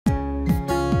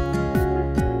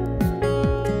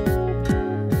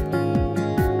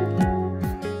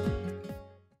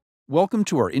Welcome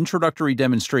to our introductory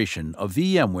demonstration of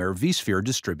VMware vSphere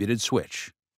Distributed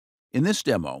Switch. In this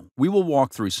demo, we will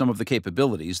walk through some of the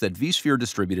capabilities that vSphere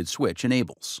Distributed Switch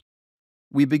enables.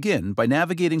 We begin by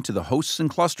navigating to the Hosts and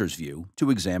Clusters view to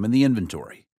examine the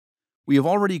inventory. We have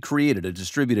already created a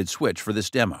distributed switch for this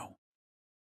demo.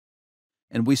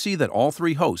 And we see that all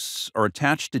three hosts are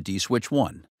attached to dswitch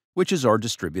 1, which is our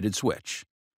distributed switch.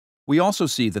 We also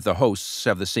see that the hosts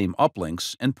have the same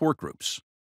uplinks and port groups.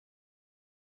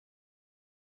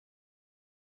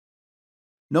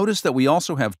 Notice that we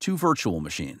also have two virtual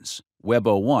machines,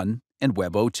 Web01 and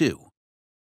Web02.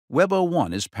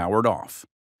 Web01 is powered off.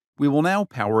 We will now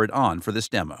power it on for this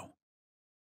demo.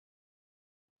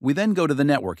 We then go to the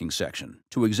networking section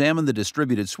to examine the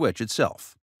distributed switch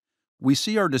itself. We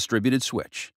see our distributed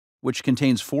switch, which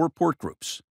contains 4 port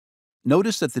groups.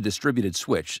 Notice that the distributed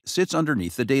switch sits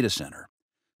underneath the data center.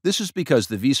 This is because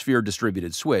the vSphere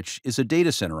distributed switch is a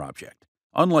data center object,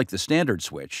 unlike the standard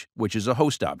switch, which is a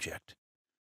host object.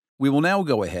 We will now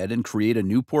go ahead and create a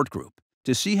new port group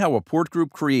to see how a port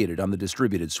group created on the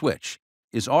distributed switch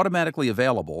is automatically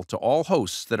available to all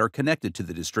hosts that are connected to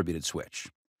the distributed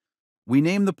switch. We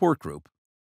name the port group,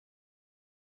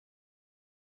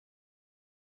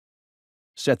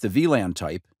 set the VLAN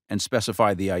type and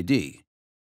specify the ID,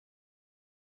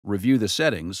 review the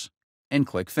settings, and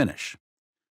click Finish.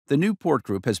 The new port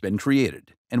group has been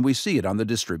created, and we see it on the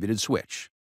distributed switch.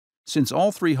 Since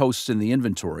all 3 hosts in the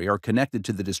inventory are connected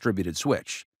to the distributed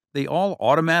switch, they all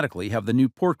automatically have the new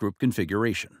port group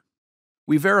configuration.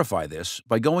 We verify this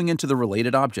by going into the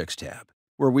Related Objects tab,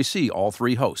 where we see all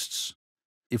 3 hosts.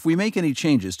 If we make any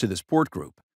changes to this port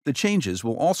group, the changes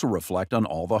will also reflect on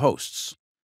all the hosts.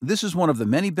 This is one of the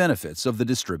many benefits of the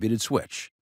distributed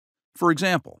switch. For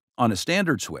example, on a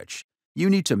standard switch,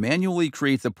 you need to manually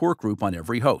create the port group on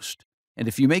every host, and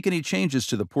if you make any changes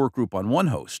to the port group on one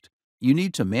host, you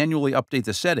need to manually update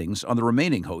the settings on the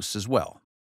remaining hosts as well.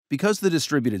 Because the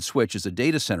distributed switch is a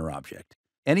data center object,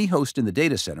 any host in the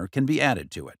data center can be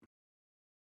added to it.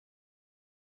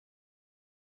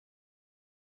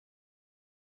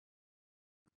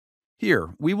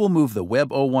 Here, we will move the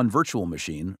Web01 virtual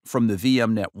machine from the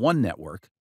VMnet1 network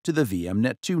to the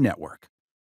VMnet2 network.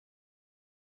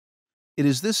 It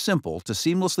is this simple to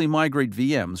seamlessly migrate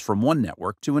VMs from one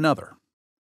network to another.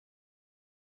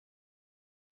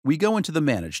 We go into the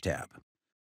Manage tab.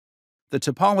 The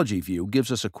Topology view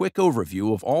gives us a quick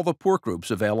overview of all the port groups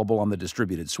available on the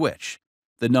distributed switch,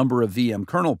 the number of VM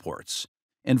kernel ports,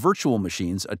 and virtual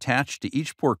machines attached to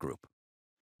each port group.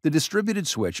 The distributed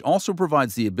switch also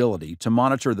provides the ability to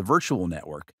monitor the virtual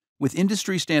network with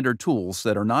industry-standard tools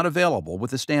that are not available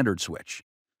with a standard switch.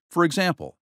 For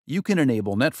example, you can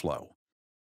enable NetFlow,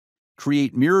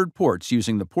 create mirrored ports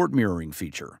using the port mirroring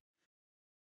feature,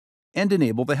 and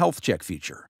enable the health check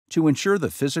feature to ensure the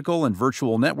physical and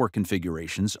virtual network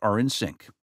configurations are in sync.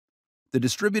 The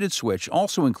distributed switch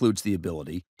also includes the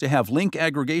ability to have link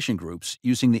aggregation groups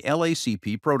using the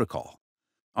LACP protocol.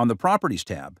 On the Properties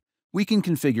tab, we can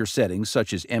configure settings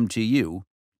such as MTU,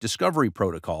 Discovery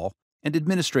Protocol, and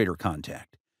Administrator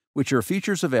Contact, which are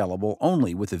features available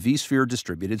only with the vSphere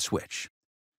distributed switch.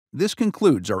 This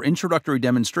concludes our introductory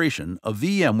demonstration of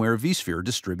VMware vSphere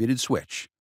Distributed Switch.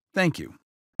 Thank you.